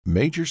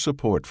Major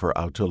support for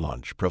Out to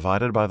Lunch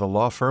provided by the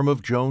law firm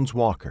of Jones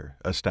Walker,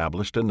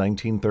 established in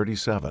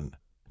 1937,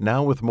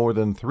 now with more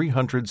than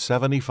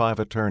 375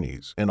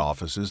 attorneys in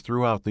offices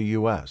throughout the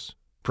U.S.,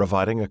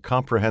 providing a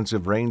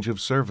comprehensive range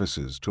of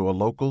services to a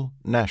local,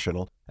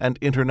 national, and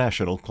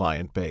international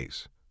client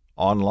base.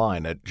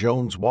 Online at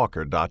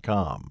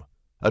joneswalker.com.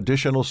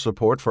 Additional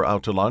support for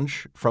Out to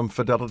Lunch from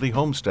Fidelity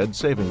Homestead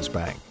Savings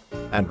Bank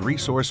and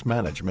Resource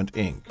Management,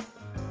 Inc.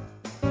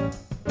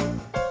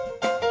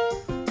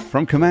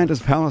 From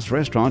Commander's Palace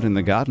Restaurant in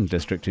the Garden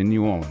District in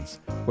New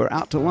Orleans, we're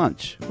out to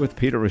lunch with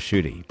Peter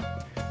Ricchiuti.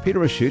 Peter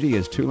Ricchiuti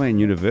is Tulane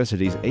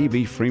University's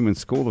A.B. Freeman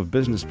School of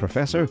Business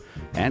professor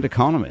and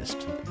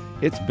economist.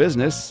 It's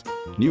business,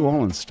 New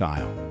Orleans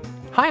style.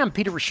 Hi, I'm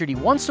Peter Ricchiuti.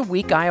 Once a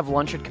week, I have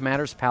lunch at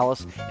Commander's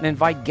Palace and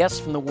invite guests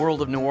from the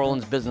world of New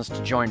Orleans business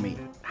to join me.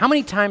 How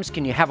many times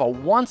can you have a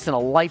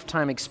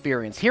once-in-a-lifetime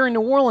experience? Here in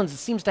New Orleans, it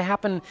seems to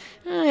happen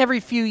every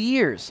few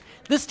years.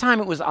 This time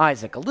it was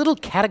Isaac, a little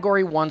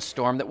Category 1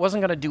 storm that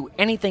wasn't going to do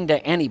anything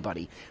to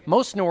anybody.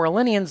 Most New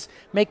Orleanians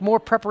make more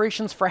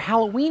preparations for a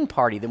Halloween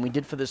party than we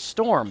did for this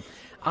storm.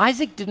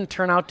 Isaac didn't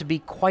turn out to be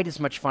quite as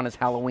much fun as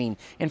Halloween,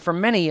 and for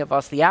many of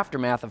us, the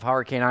aftermath of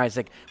Hurricane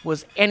Isaac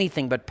was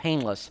anything but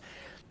painless.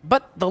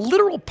 But the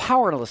literal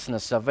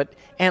powerlessness of it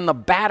and the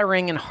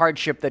battering and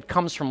hardship that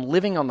comes from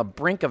living on the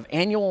brink of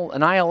annual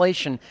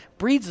annihilation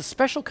breeds a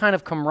special kind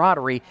of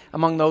camaraderie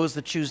among those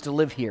that choose to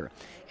live here.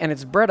 And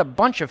it's bred a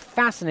bunch of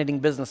fascinating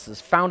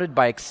businesses founded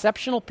by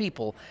exceptional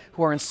people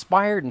who are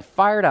inspired and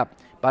fired up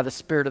by the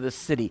spirit of this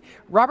city.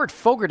 Robert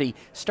Fogarty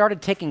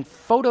started taking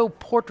photo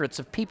portraits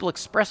of people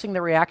expressing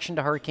their reaction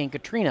to Hurricane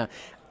Katrina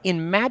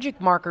in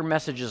magic marker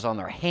messages on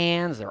their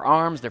hands, their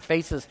arms, their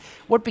faces.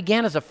 What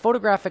began as a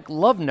photographic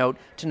love note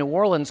to New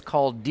Orleans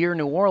called Dear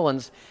New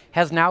Orleans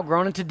has now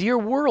grown into Dear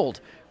World.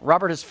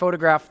 Robert has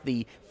photographed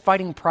the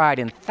fighting pride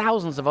in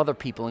thousands of other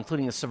people,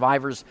 including the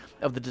survivors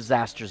of the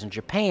disasters in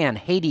Japan,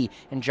 Haiti,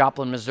 and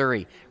Joplin,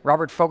 Missouri.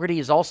 Robert Fogarty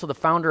is also the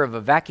founder of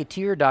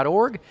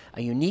Evacueteer.org,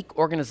 a unique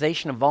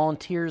organization of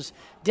volunteers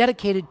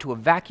dedicated to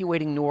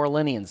evacuating New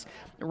Orleanians.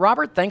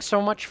 Robert, thanks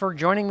so much for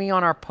joining me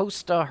on our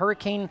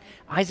post-Hurricane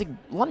Isaac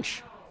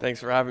lunch. Thanks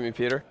for having me,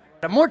 Peter.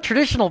 A more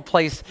traditional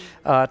place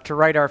to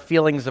write our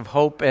feelings of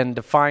hope and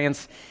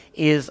defiance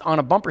is on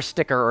a bumper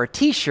sticker or a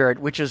T-shirt,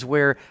 which is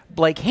where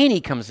Blake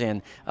Haney comes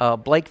in.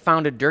 Blake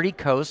founded Dirty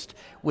Coast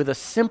with a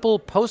simple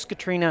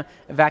post-Katrina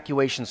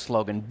evacuation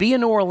slogan: be a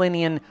New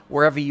Orleanian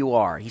wherever you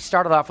are. He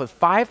started off with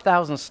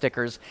 5,000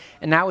 stickers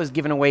and now has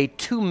given away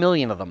 2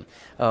 million of them.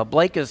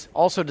 Blake has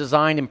also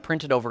designed and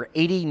printed over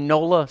 80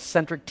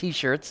 NOLA-centric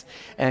T-shirts,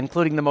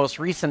 including the most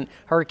recent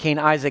Hurricane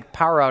Isaac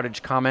power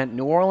outage comment,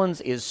 "New Orleans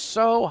is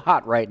so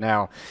hot right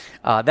now."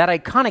 That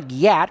iconic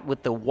yacht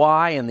with the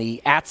Y and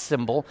the @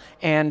 symbol,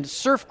 and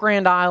Surf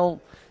Grand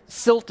Isle,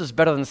 silt is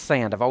better than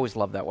sand. I've always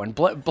loved that one.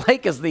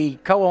 Blake is the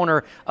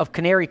co-owner of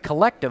Canary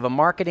Collective, a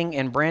marketing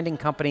and branding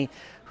company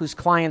whose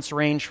clients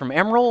range from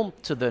Emerald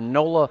to the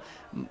NOLA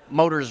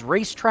Motors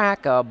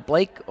racetrack.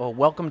 Blake,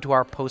 welcome to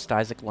our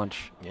post-Isaac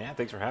lunch. Yeah,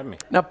 thanks for having me.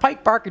 Now,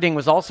 Pike Marketing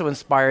was also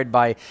inspired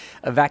by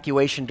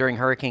evacuation during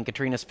Hurricane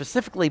Katrina,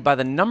 specifically by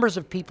the numbers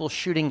of people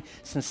shooting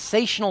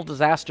sensational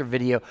disaster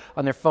video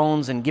on their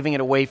phones and giving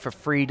it away for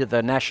free to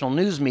the national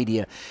news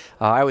media.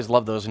 I always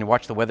love those. When you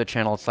watch the Weather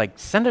Channel, it's like,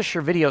 send us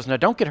your videos. Now,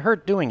 don't get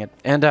hurt doing it.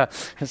 And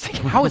it's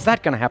like, how is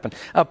that going to happen?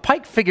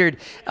 Pike figured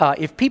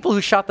if people who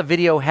shot the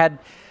video had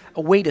a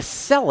way to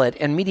sell it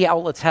and media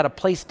outlets had a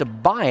place to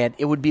buy it,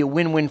 it would be a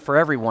win-win for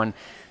everyone.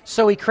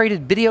 So he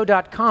created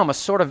Video.com, a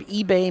sort of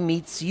eBay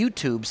meets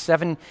YouTube.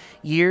 7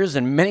 years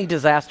and many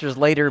disasters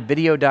later,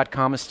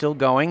 Video.com is still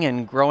going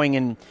and growing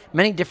in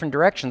many different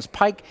directions.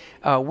 Pike,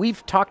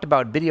 we've talked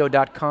about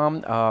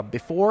Video.com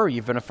before.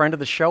 You've been a friend of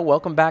the show.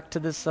 Welcome back to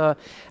this Out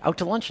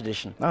to Lunch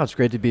edition. Oh, it's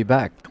great to be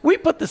back. We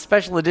put this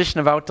special edition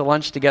of Out to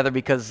Lunch together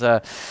because,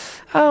 I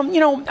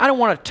don't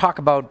want to talk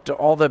about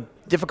all the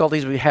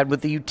difficulties we had with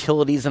the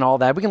utilities and all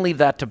that. We can leave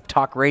that to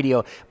talk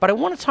radio. But I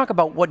want to talk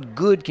about what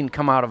good can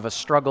come out of a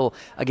struggle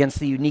against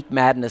the unique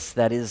madness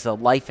that is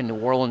life in New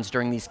Orleans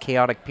during these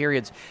chaotic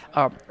periods.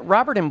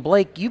 Robert and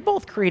Blake, you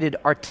both created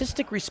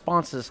artistic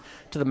responses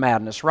to the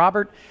madness.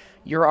 Robert,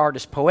 your art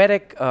is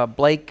poetic.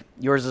 Blake,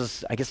 yours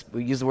is, I guess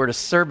we use the word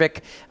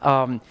acerbic.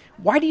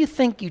 Why do you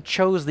think you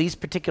chose these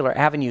particular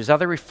avenues? Are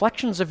they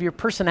reflections of your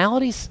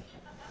personalities?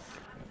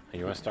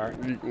 You want to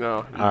start?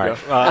 No. All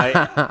right.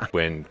 Well,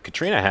 when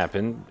Katrina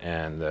happened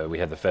and we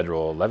had the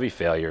federal levee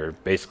failure,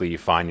 basically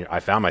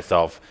I found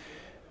myself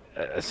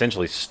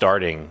essentially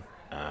starting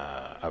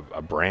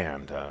a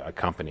brand, a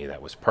company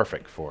that was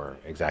perfect for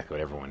exactly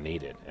what everyone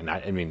needed. And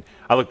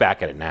I look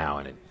back at it now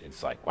and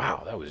it's like,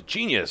 wow, that was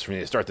genius for me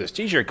to start this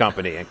T-shirt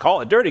company and call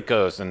it Dirty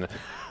Coast.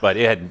 But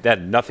that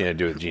had nothing to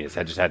do with genius.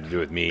 It just had to do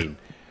with me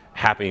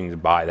happening to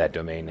buy that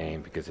domain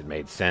name because it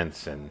made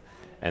sense. And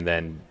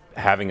then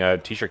having a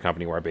T-shirt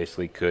company where I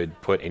basically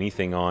could put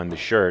anything on the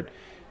shirt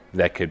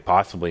that could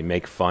possibly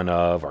make fun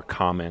of or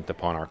comment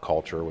upon our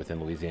culture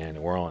within Louisiana and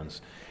New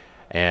Orleans.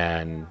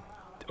 And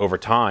over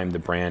time, the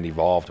brand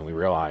evolved, and we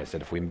realized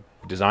that if we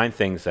design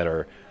things that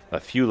are a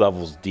few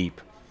levels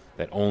deep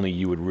that only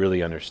you would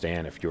really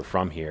understand if you were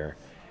from here.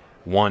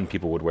 One,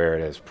 people would wear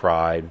it as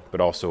pride, but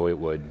also it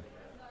would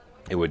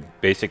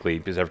basically,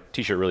 because our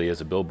T-shirt really is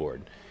a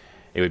billboard,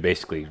 it would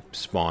basically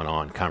spawn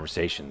on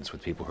conversations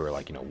with people who are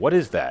like, what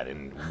is that?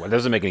 And what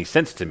doesn't make any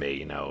sense to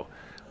me,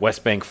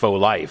 West Bank faux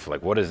life,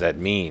 like what does that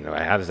mean?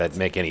 How does that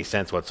make any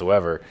sense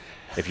whatsoever?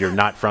 If you're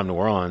not from New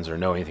Orleans or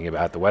know anything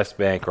about the West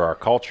Bank or our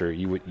culture,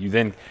 you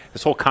then,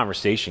 this whole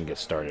conversation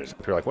gets started.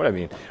 People are like, what? I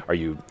mean, are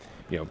you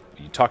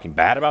talking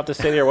bad about the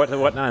city or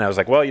whatnot? And I was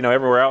like, well,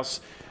 everywhere else,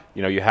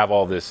 you have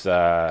all this,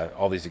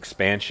 all these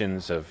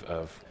expansions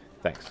of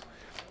thanks.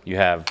 You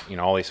have,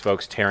 all these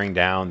folks tearing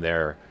down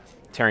their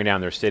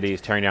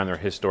cities, tearing down their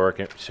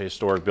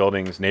historic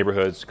buildings,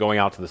 neighborhoods, going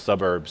out to the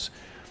suburbs.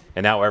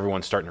 And now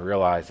everyone's starting to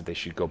realize that they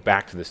should go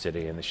back to the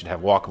city and they should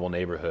have walkable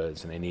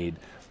neighborhoods and they need,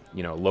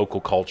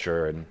 local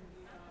culture and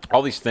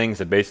all these things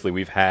that basically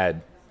we've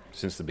had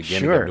since the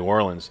beginning of New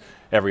Orleans.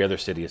 Every other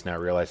city is now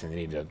realizing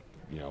they need to,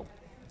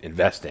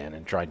 invest in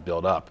and try to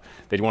build up.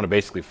 They want to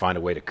basically find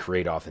a way to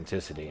create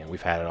authenticity, and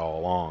we've had it all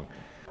along.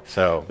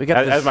 So,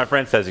 as my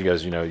friend says, he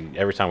goes,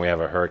 every time we have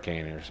a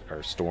hurricane or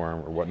a storm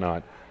or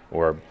whatnot,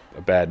 or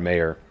a bad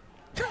mayor,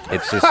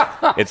 it's just,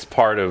 it's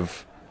part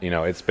of,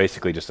 it's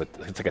basically just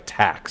it's like a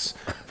tax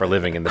for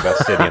living in the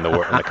best city in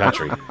the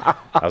country.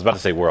 I was about to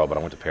say world, but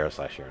I went to Paris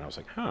last year, and I was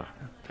like,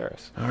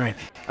 Paris. All right.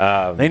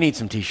 They need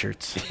some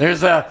T-shirts.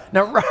 There's now.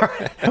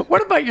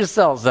 What about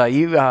yourselves?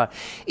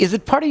 Is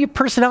it part of your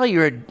personality?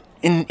 You're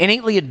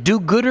innately a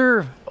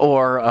do-gooder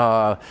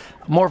or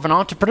more of an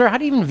entrepreneur? How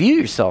do you even view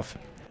yourself?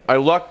 I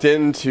lucked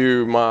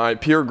into my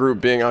peer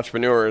group being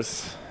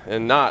entrepreneurs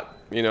and not,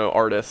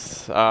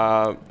 artists.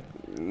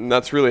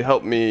 That's really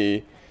helped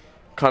me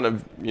kind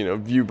of,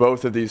 view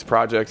both of these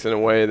projects in a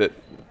way that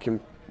can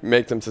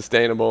make them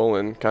sustainable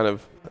and kind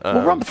of.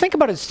 Well, Rob, think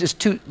about it. It's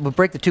just we'll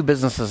break the two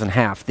businesses in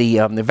half. The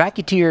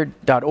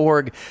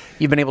Vacuteer.org,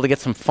 you've been able to get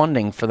some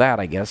funding for that,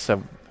 I guess.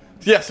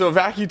 Yeah, so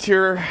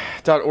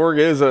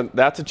Vacuteer.org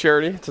that's a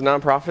charity. It's a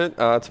nonprofit.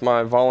 It's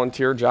my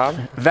volunteer job.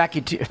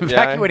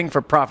 Evacuating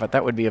for profit.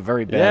 That would be a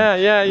very bad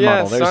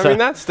model. So, I mean,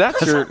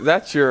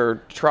 that's your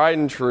tried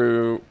and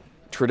true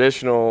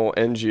traditional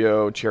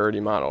NGO charity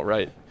model,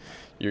 right?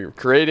 You're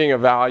creating a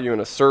value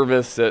and a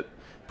service that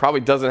probably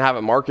doesn't have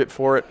a market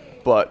for it,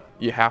 but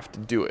you have to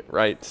do it,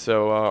 right?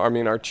 So,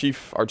 our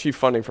chief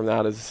funding from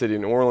that is the city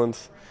of New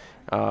Orleans.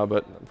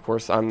 But of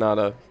course, I'm not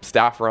a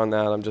staffer on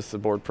that. I'm just the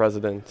board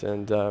president.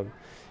 And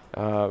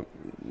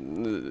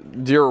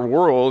Dear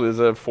World is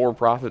a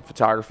for-profit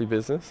photography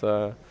business.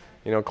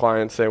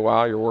 Clients say,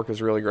 "Wow, your work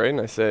is really great,"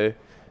 and I say,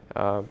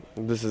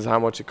 "This is how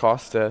much it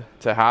costs to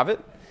have it."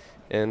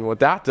 And what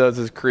that does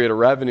is create a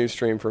revenue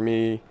stream for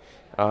me,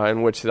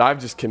 in which that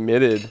I've just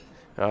committed,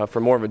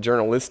 from more of a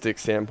journalistic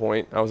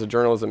standpoint. I was a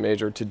journalism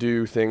major, to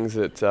do things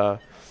that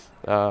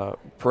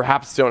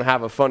perhaps don't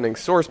have a funding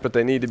source, but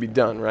they need to be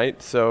done, right?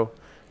 So,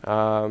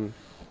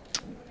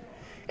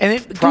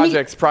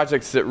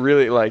 projects that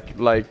really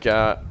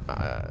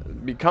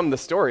become the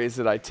stories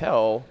that I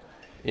tell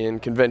in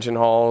convention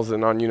halls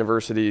and on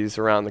universities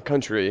around the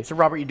country. So,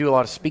 Robert, you do a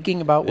lot of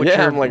speaking about what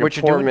I'm like a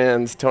poor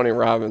man's Tony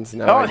Robbins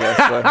now, I guess.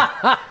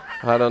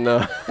 I don't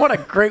know. What a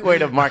great way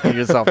to market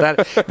yourself.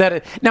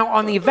 Now,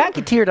 on the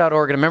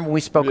Vacuteer.org, and I remember we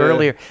spoke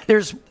earlier,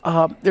 there's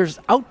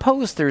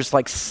outposts, there's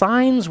like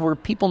signs where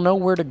people know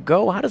where to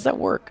go. How does that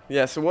work?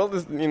 Yeah, so,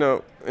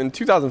 in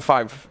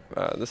 2005,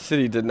 the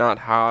city did not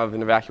have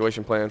an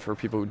evacuation plan for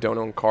people who don't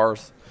own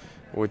cars,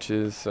 which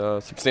is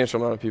a substantial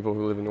amount of people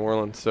who live in New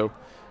Orleans. So,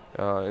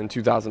 in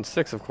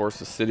 2006, of course,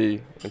 the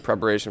city, in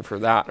preparation for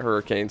that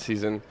hurricane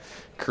season,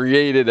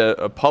 created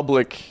a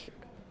public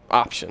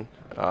option,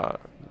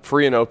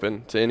 free and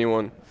open to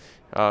anyone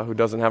who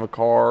doesn't have a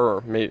car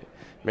or may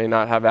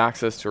not have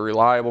access to a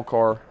reliable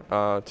car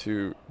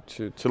to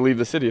leave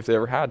the city if they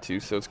ever had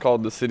to. So it's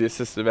called the City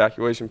Assisted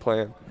Evacuation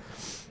Plan.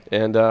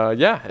 And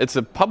it's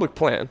a public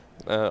plan.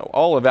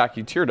 All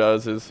Vacuteer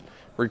does is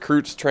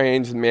recruits,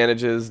 trains, and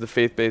manages the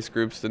faith-based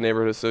groups, the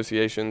neighborhood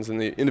associations, and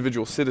the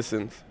individual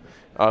citizens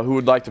who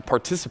would like to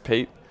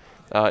participate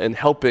in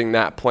helping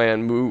that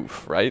plan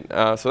move, right?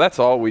 So that's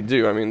all we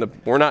do. I mean,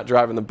 we're not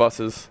driving the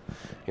buses.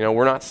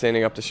 We're not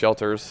standing up to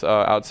shelters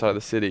outside of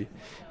the city.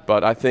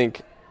 But I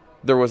think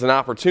there was an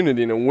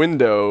opportunity and a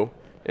window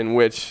in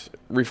which,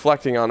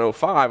 reflecting on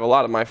 2005, a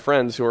lot of my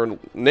friends who are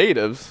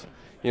natives,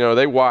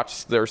 they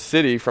watched their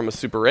city from a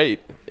Super 8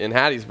 in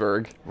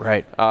Hattiesburg,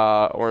 right,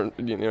 or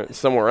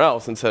somewhere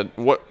else, and said,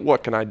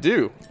 "What can I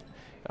do?"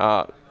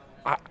 I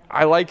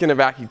liken a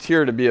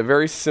Vacuteer to be a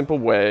very simple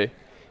way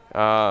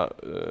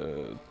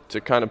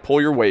to kind of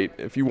pull your weight,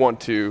 if you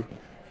want to,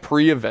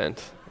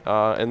 pre-event,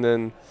 and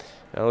then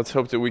let's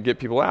hope that we get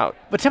people out.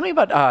 But tell me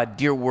about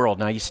Dear World.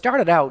 Now, you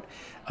started out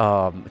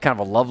kind of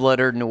a love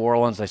letter to New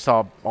Orleans. I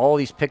saw all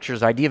these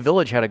pictures. Idea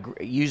Village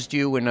used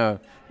you in a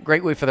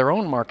great way for their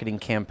own marketing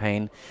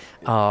campaign.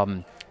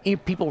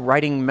 People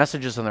writing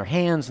messages on their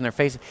hands and their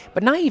faces.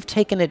 But now you've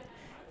taken it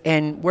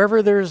And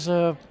wherever there's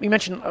you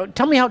mentioned,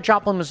 tell me how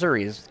Joplin,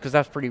 Missouri is, because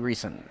that's pretty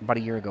recent, about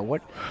a year ago.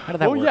 How did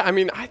that work? Well, yeah, I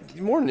mean,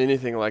 more than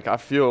anything, like I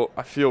feel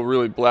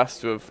really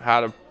blessed to have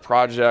had a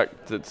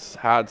project that's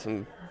had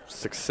some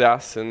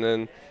success, and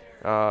then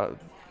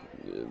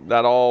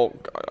that all,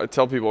 I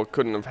tell people, it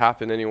couldn't have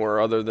happened anywhere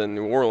other than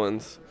New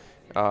Orleans.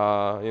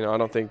 I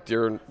don't think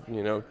dear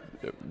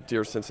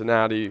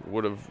Cincinnati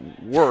would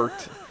have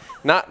worked.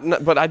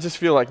 But I just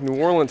feel like New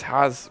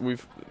Orleans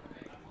we've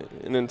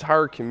an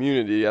entire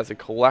community as a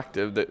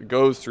collective that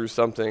goes through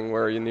something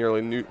where you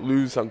nearly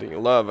lose something you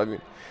love. I mean,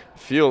 I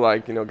feel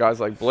like, guys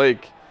like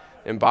Blake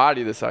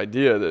embody this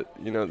idea that,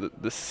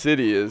 the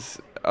city is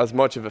as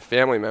much of a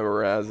family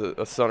member as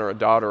a son or a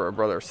daughter or a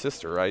brother or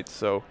sister, right?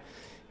 So,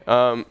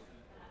 but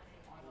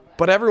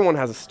everyone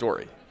has a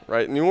story,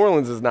 right? New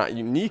Orleans is not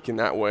unique in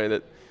that way,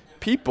 that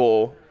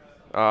people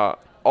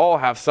all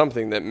have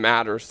something that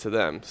matters to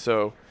them.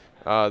 So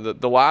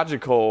the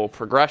logical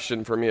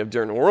progression for me of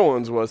Dear New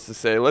Orleans was to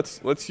say,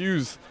 let's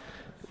use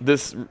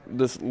this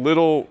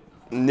little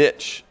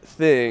niche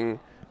thing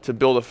to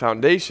build a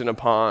foundation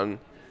upon,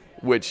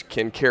 which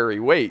can carry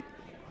weight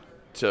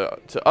to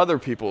other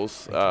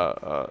people's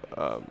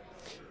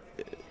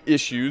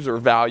issues or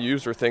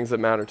values or things that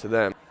matter to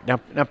them.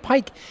 Now,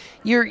 Pike,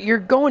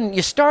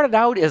 you started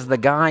out as the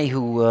guy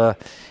who,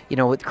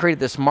 created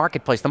this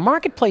marketplace. The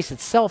marketplace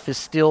itself is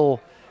still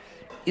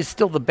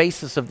the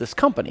basis of this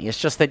company. It's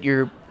just that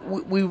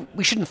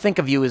we shouldn't think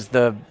of you as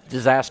the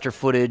disaster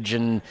footage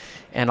and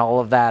all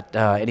of that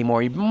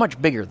anymore. You're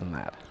much bigger than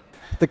that.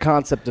 The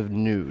concept of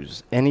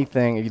news,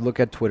 anything, if you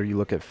look at Twitter, you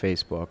look at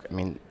Facebook, I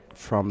mean,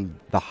 from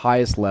the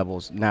highest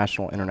levels,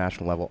 national,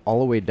 international level, all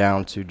the way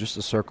down to just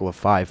a circle of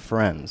 5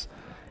 friends,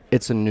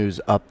 it's a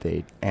news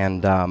update.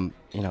 And,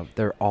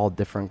 they're all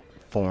different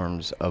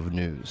forms of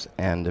news.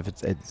 And if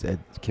it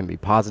can be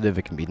positive,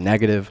 it can be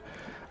negative.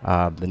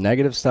 The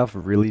negative stuff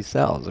really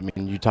sells. I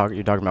mean, you're talking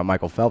about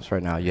Michael Phelps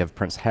right now. You have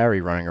Prince Harry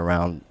running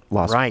around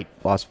Las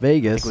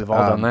Vegas. I think we've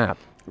all done that.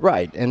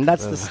 Right, and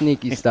that's the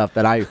sneaky stuff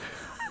that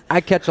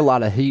I catch a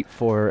lot of heat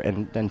for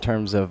in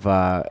terms of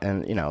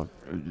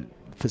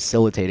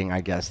facilitating,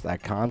 I guess,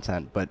 that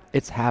content. But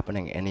it's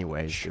happening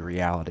anyway. It's the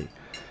reality.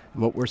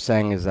 And what we're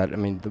saying is that,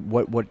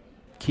 what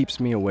keeps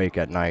me awake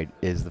at night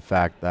is the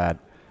fact that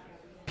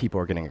people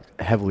are getting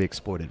heavily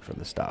exploited for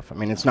this stuff. I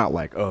mean, it's not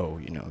like,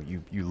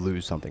 you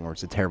lose something or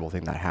it's a terrible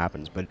thing that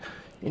happens, but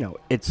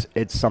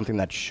it's something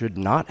that should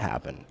not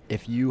happen.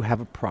 If you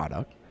have a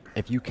product,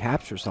 if you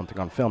capture something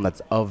on film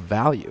that's of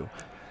value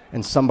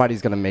and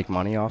somebody's going to make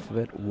money off of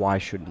it, why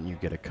shouldn't you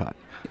get a cut?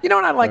 You know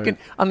what I like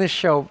on this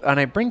show, and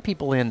I bring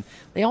people in,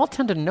 they all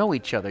tend to know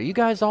each other. You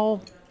guys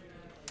all?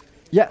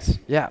 Yes,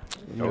 yeah.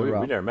 We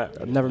never met.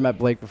 I've never met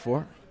Blake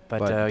before.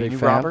 But you knew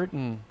fan. Robert?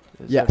 And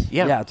yes.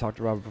 Yeah, I talked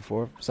to Robert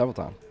before several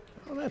times.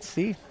 Well, let's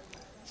see.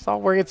 It's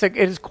all where it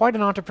is quite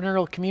an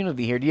entrepreneurial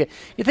community here. Do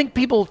you think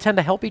people tend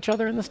to help each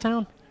other in this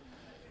town?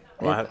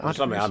 Well, that's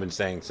something I've been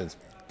saying since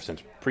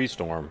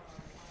pre-storm,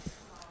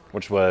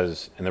 which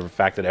was, and the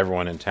fact that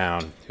everyone in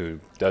town who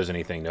does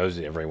anything knows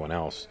everyone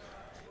else.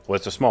 Well,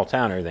 it's a small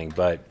town and everything,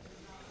 but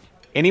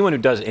anyone who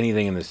does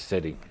anything in this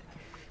city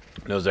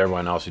knows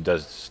everyone else who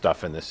does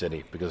stuff in this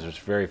city, because there's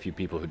very few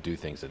people who do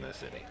things in this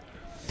city.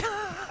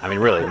 I mean,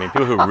 really. I mean,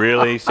 people who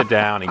really sit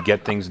down and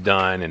get things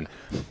done and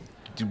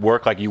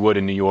work like you would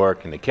in New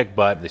York, and they kick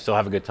butt, they still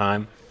have a good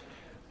time.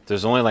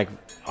 There's only like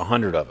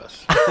 100 of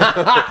us.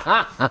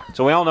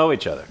 So we all know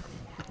each other.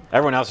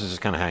 Everyone else is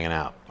just kind of hanging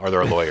out, or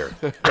they're a lawyer,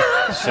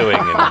 suing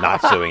and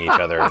not suing each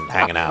other and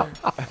hanging out.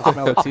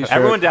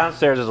 Everyone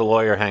downstairs is a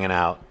lawyer hanging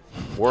out.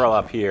 We're all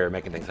up here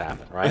making things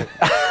happen, right?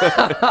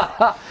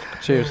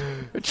 Cheers.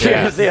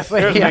 Cheers. Yeah. Cheers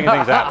making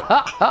things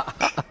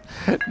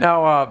happen.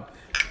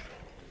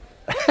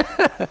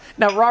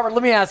 Now, Robert,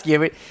 let me ask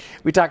you.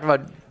 We talked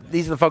about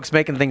these are the folks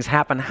making things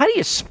happen. How do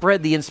you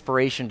spread the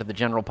inspiration to the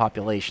general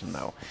population,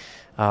 though?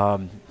 How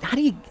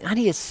do you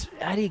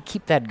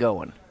keep that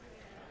going?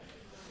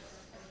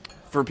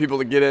 For people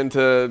to get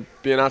into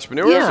being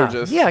entrepreneurs, or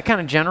just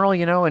kind of general,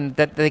 and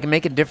that they can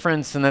make a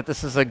difference, and that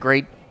this is a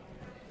great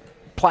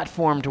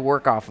platform to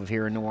work off of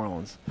here in New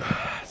Orleans.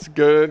 It's a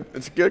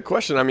good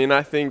question. I mean,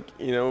 I think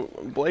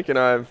Blake and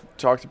I have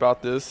talked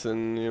about this,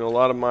 and a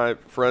lot of my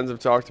friends have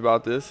talked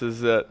about this.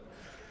 Is that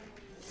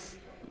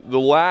the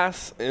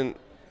last and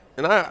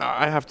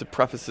I have to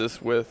preface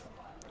this with,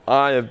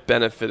 I have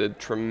benefited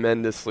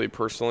tremendously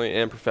personally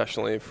and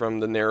professionally from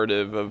the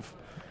narrative of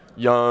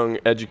young,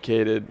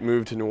 educated,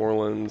 moved to New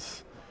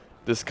Orleans,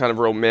 this kind of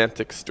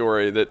romantic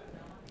story that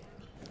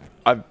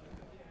I've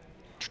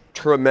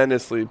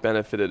tremendously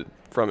benefited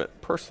from it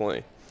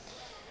personally.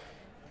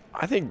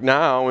 I think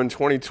now in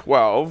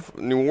 2012,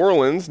 New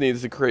Orleans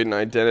needs to create an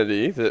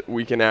identity that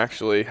we can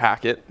actually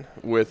hack it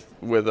with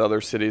other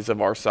cities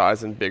of our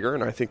size and bigger,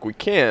 and I think we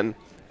can,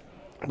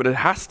 but it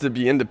has to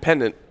be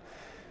independent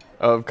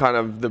of kind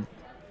of the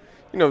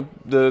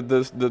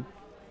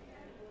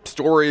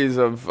stories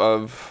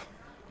of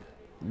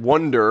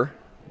wonder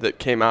that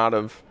came out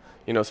of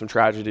some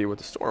tragedy with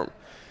the storm.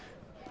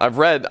 I've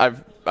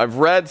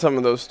read some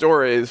of those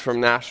stories from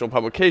national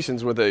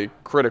publications with a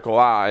critical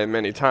eye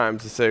many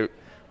times to say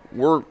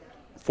we're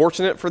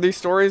fortunate for these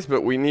stories,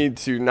 but we need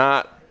to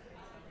not,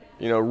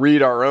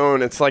 read our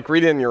own. It's like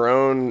reading your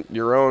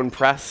own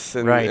press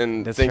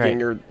and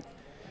thinking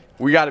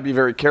we got to be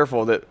very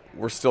careful that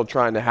we're still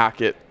trying to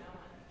hack it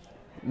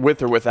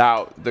with or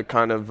without the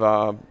kind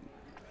of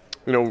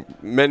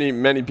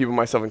many people,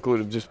 myself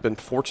included, have just been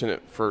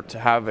fortunate to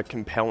have a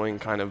compelling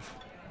kind of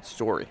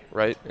story,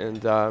 right?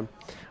 And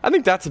I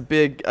think that's a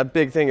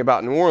big thing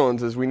about New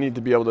Orleans is we need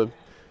to be able to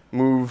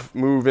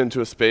move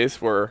into a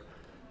space where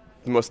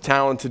the most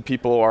talented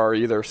people are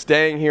either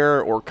staying here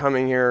or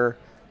coming here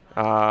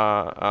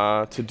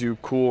to do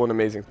cool and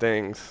amazing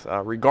things,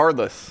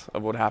 regardless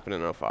of what happened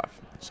in 2005.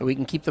 So we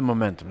can keep the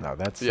momentum, though.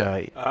 That's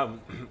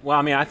well,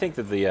 I mean, I think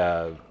that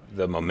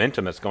the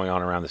momentum that's going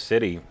on around the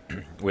city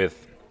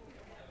with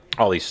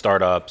all these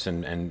startups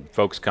and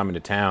folks coming to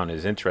town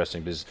is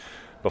interesting because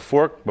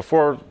before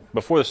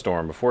the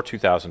storm, before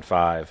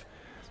 2005,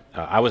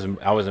 I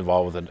was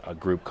involved with a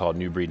group called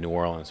New Breed New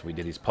Orleans. We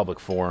did these public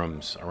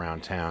forums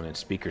around town and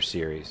speaker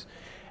series,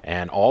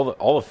 and a lot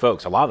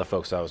of the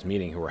folks I was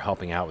meeting who were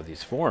helping out with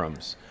these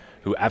forums,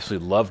 who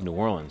absolutely loved New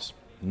Orleans,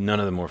 none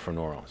of them were from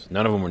New Orleans.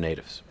 None of them were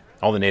natives.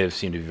 All the natives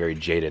seemed to be very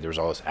jaded. There was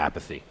all this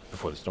apathy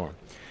before the storm,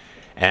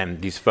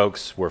 and these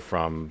folks were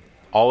from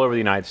all over the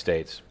United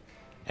States,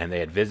 and they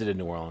had visited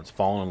New Orleans,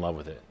 fallen in love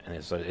with it, and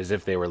it's as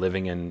if they were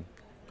living in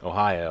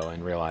Ohio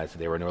and realized that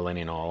they were New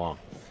Orleanian all along.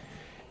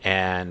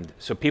 And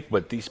so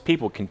these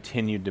people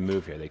continued to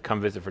move here. They'd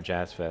come visit for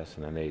Jazz Fest,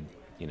 and then they'd,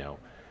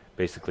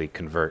 basically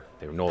convert.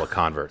 They were NOLA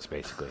converts,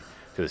 basically,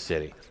 to the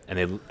city. And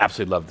they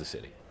absolutely loved the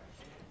city.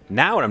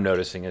 Now what I'm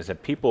noticing is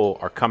that people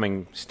are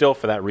coming still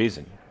for that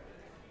reason,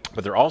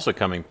 but they're also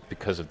coming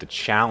because of the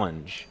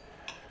challenge,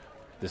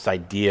 this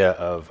idea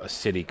of a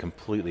city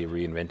completely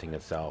reinventing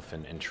itself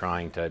and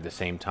trying to, at the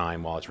same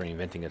time, while it's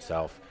reinventing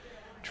itself,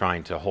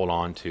 trying to hold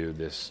on to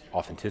this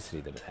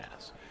authenticity that it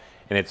has.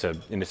 And it's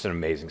an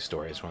amazing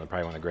story. It's probably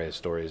one of the greatest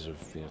stories of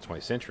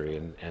 20th century.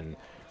 And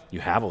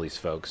you have all these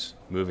folks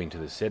moving to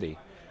the city,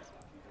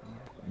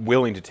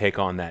 willing to take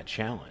on that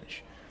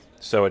challenge.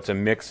 So it's a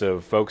mix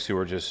of folks who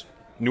are just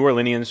New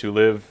Orleanians who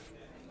live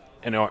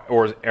in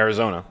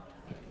Arizona,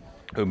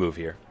 who move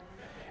here,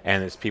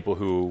 and it's people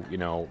who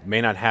may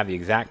not have the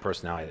exact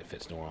personality that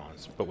fits New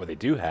Orleans, but what they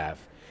do have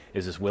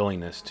is this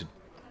willingness to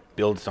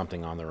build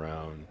something on their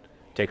own,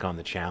 take on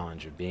the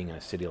challenge of being in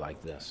a city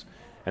like this,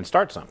 and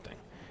start something.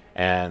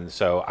 And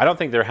so I don't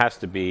think there has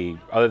to be,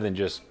 other than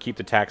just keep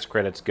the tax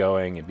credits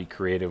going and be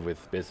creative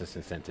with business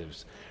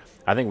incentives,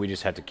 I think we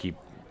just have to keep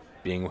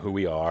being who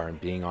we are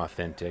and being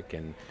authentic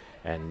and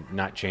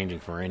not changing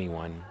for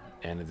anyone,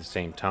 and at the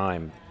same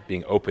time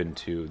being open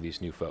to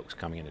these new folks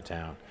coming into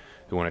town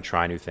who want to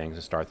try new things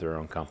and start their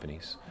own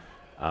companies.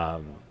 So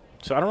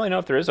I don't really know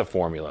if there is a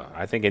formula.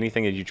 I think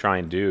anything that you try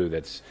and do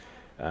that's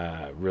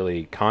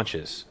really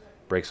conscious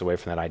breaks away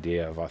from that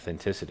idea of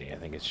authenticity. I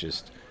think it's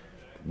just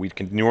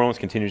New Orleans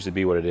continues to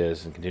be what it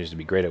is and continues to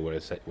be great at what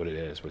it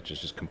is, which is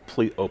just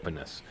complete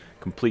openness,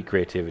 complete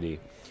creativity.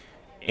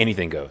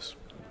 Anything goes.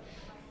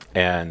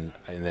 And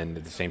then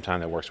at the same time,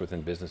 that works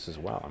within business as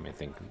well. I mean, I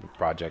think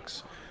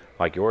projects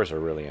like yours are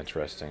really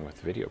interesting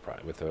with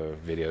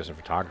videos and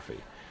photography.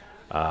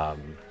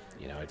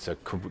 It's a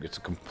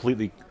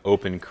completely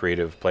open,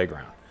 creative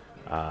playground,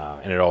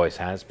 and it always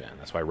has been.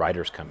 That's why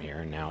writers come here,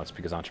 and now it's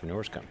because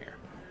entrepreneurs come here.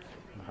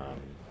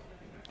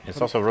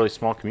 It's also a really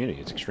small community.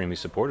 It's extremely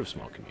supportive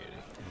small community.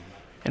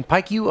 And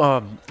Pike, you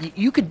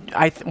could.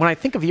 When I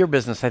think of your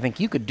business, I think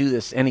you could do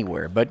this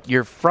anywhere. But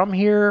you're from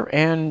here,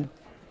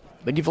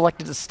 but you've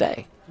elected to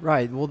stay.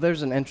 Right. Well,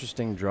 there's an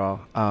interesting draw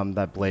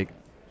that Blake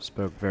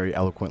spoke very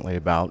eloquently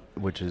about,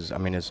 which is,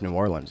 it's New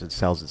Orleans. It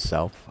sells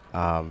itself.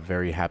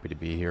 Very happy to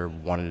be here.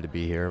 Wanted to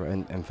be here.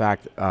 And in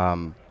fact,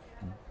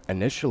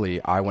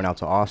 initially, I went out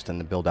to Austin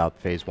to build out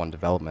Phase 1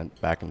 development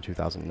back in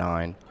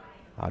 2008,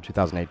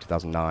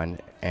 2009,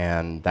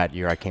 and that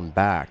year I came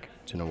back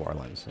to New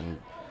Orleans,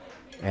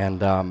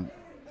 and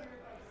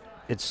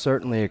it's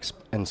certainly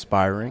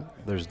inspiring.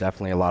 There's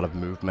definitely a lot of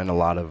movement, a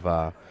lot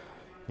of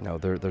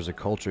there's a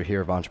culture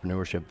here of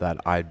entrepreneurship that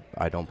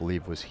I don't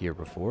believe was here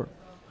before,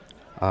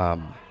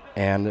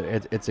 and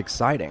it's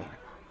exciting,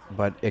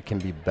 but it can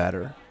be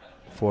better.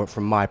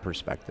 From my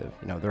perspective,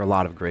 there are a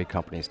lot of great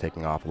companies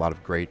taking off, a lot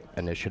of great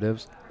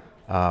initiatives.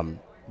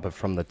 But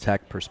from the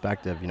tech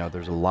perspective,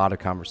 there's a lot of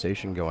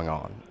conversation going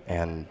on,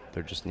 and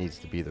there just needs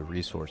to be the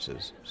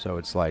resources. So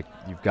it's like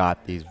you've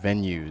got these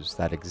venues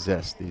that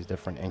exist, these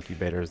different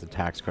incubators, the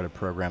tax credit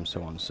program,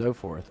 so on and so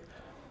forth.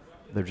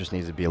 There just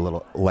needs to be a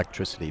little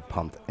electricity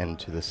pumped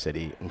into the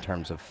city in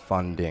terms of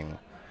funding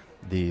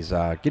these,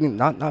 getting,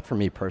 not for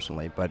me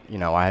personally, but,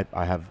 I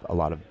have a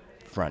lot of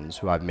friends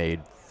who I've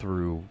made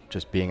through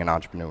just being an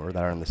entrepreneur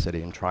that are in the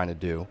city and trying to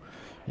do,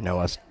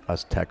 us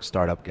tech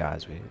startup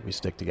guys, we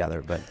stick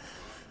together, but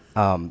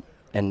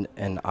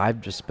and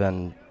I've just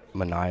been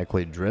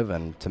maniacally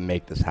driven to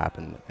make this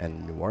happen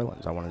in New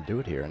Orleans. I want to do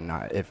it here, and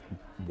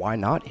why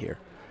not here?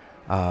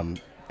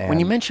 When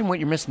you mention what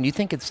you're missing, do you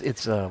think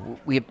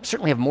we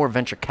certainly have more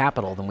venture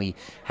capital than we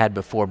had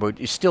before, but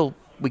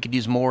we could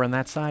use more on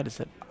that side? Is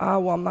it?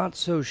 Well, I'm not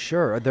so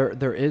sure.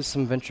 There is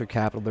some venture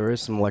capital. There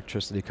is some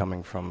electricity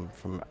coming from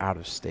out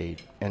of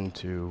state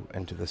into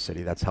the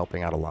city. That's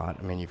helping out a lot.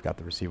 I mean, you've got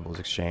the Receivables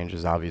Exchange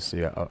is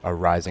obviously a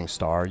rising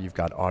star. You've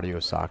got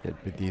AudioSocket,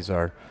 but these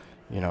are,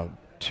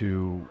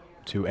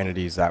 two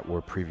entities that were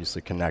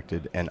previously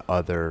connected in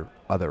other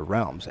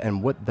realms.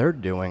 And what they're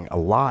doing, a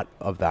lot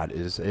of that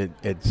is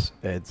it's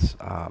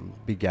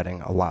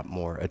begetting a lot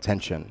more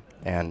attention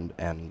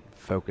and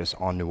focus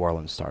on New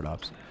Orleans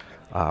startups.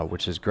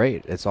 Which is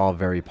great. It's all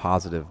very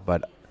positive,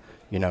 but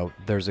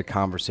there's a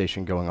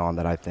conversation going on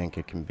that I think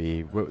it can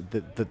be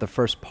the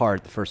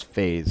first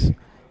phase,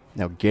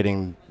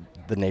 getting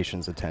the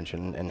nation's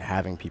attention and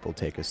having people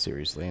take us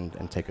seriously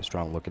and take a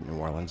strong look at New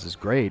Orleans is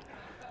great.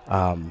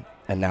 And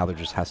now there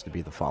just has to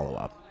be the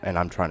follow-up, and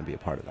I'm trying to be a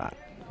part of that.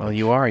 Well,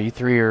 you are. You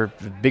three are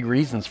the big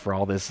reasons for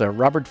all this.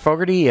 Robert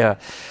Fogarty,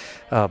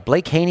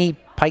 Blake Haney,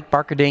 Pike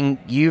Barkerding,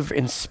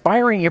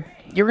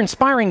 you're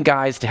inspiring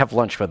guys to have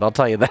lunch with, I'll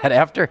tell you that.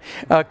 After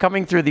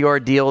coming through the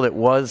ordeal that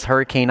was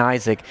Hurricane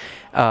Isaac,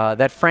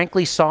 that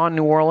frankly saw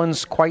New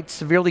Orleans quite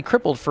severely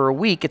crippled for a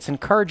week, it's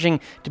encouraging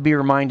to be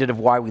reminded of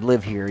why we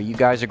live here. You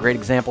guys are great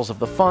examples of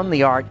the fun,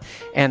 the art,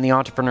 and the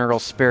entrepreneurial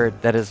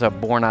spirit that is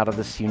born out of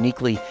this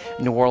uniquely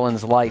New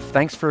Orleans life.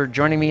 Thanks for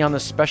joining me on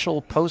this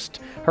special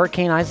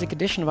post-Hurricane Isaac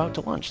edition of Out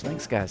to Lunch.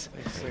 Thanks, guys.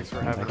 Thanks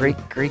for having me.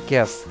 Great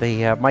guests.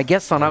 My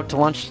guests on Out to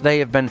Lunch today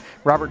have been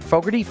Robert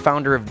Fogarty,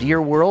 founder of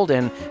Deer World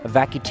and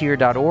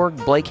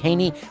Vacuteer.org, Blake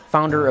Haney,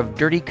 founder of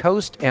Dirty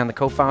Coast and the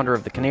co-founder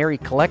of the Canary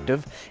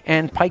Collective,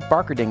 and Pike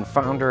Barkerding,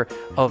 founder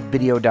of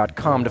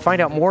Video.com. To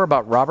find out more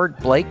about Robert,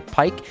 Blake,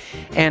 Pike,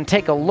 and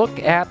take a look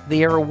at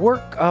their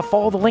work,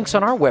 follow the links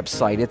on our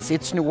website. It's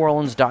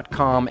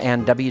itsneworleans.com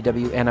and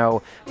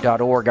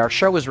wwno.org. Our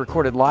show is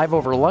recorded live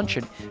over lunch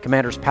at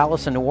Commander's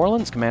Palace in New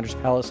Orleans. Commander's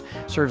Palace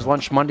serves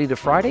lunch Monday to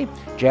Friday,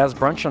 jazz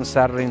brunch on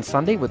Saturday and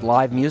Sunday with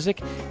live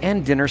music,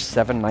 and dinner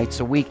 7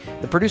 nights a week.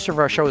 The producer of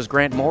our show is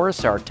Grant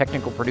Morris. Our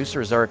technical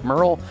producer is Eric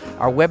Merle.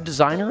 Our web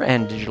designer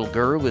and digital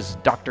guru is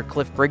Dr.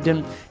 Cliff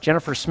Brigden.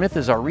 Jennifer Smith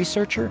is our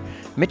researcher.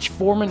 Mitch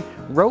Foreman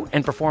wrote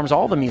and performs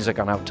all the music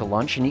on Out to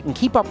Lunch. And you can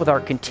keep up with our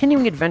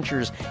continuing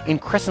adventures in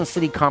Crescent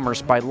City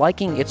commerce by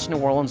liking It's New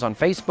Orleans on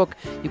Facebook.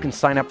 You can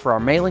sign up for our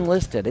mailing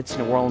list at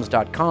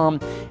itsneworleans.com.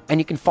 And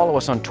you can follow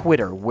us on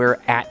Twitter. We're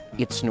at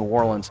It's New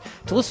Orleans.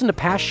 To listen to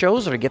past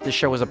shows or to get this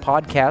show as a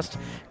podcast,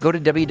 go to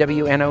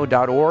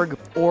wwno.org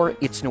or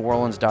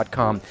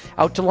itsneworleans.com.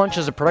 Out to Lunch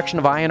is a production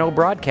of INO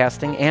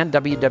Broadcasting and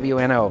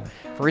WWNO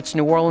for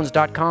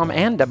itsneworleans.com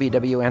and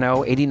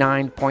WWNO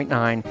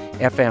 89.9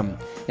 FM.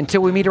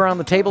 Until we meet around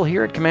the table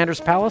here at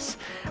Commander's Palace,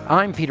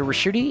 I'm Peter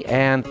Ricchiuti,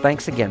 and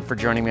thanks again for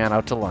joining me on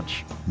Out to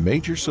Lunch.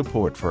 Major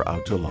support for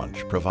Out to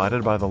Lunch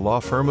provided by the law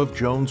firm of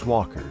Jones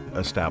Walker,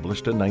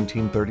 established in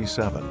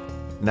 1937.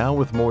 Now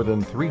with more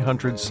than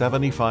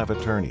 375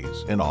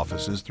 attorneys in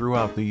offices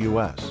throughout the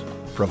U.S.,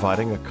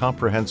 providing a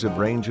comprehensive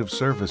range of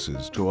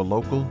services to a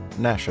local,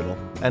 national,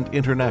 and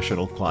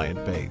international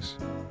client base.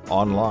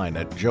 Online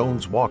at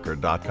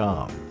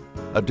joneswalker.com.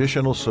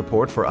 Additional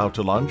support for Out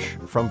to Lunch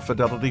from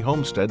Fidelity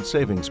Homestead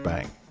Savings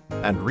Bank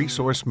and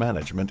Resource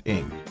Management,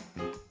 Inc.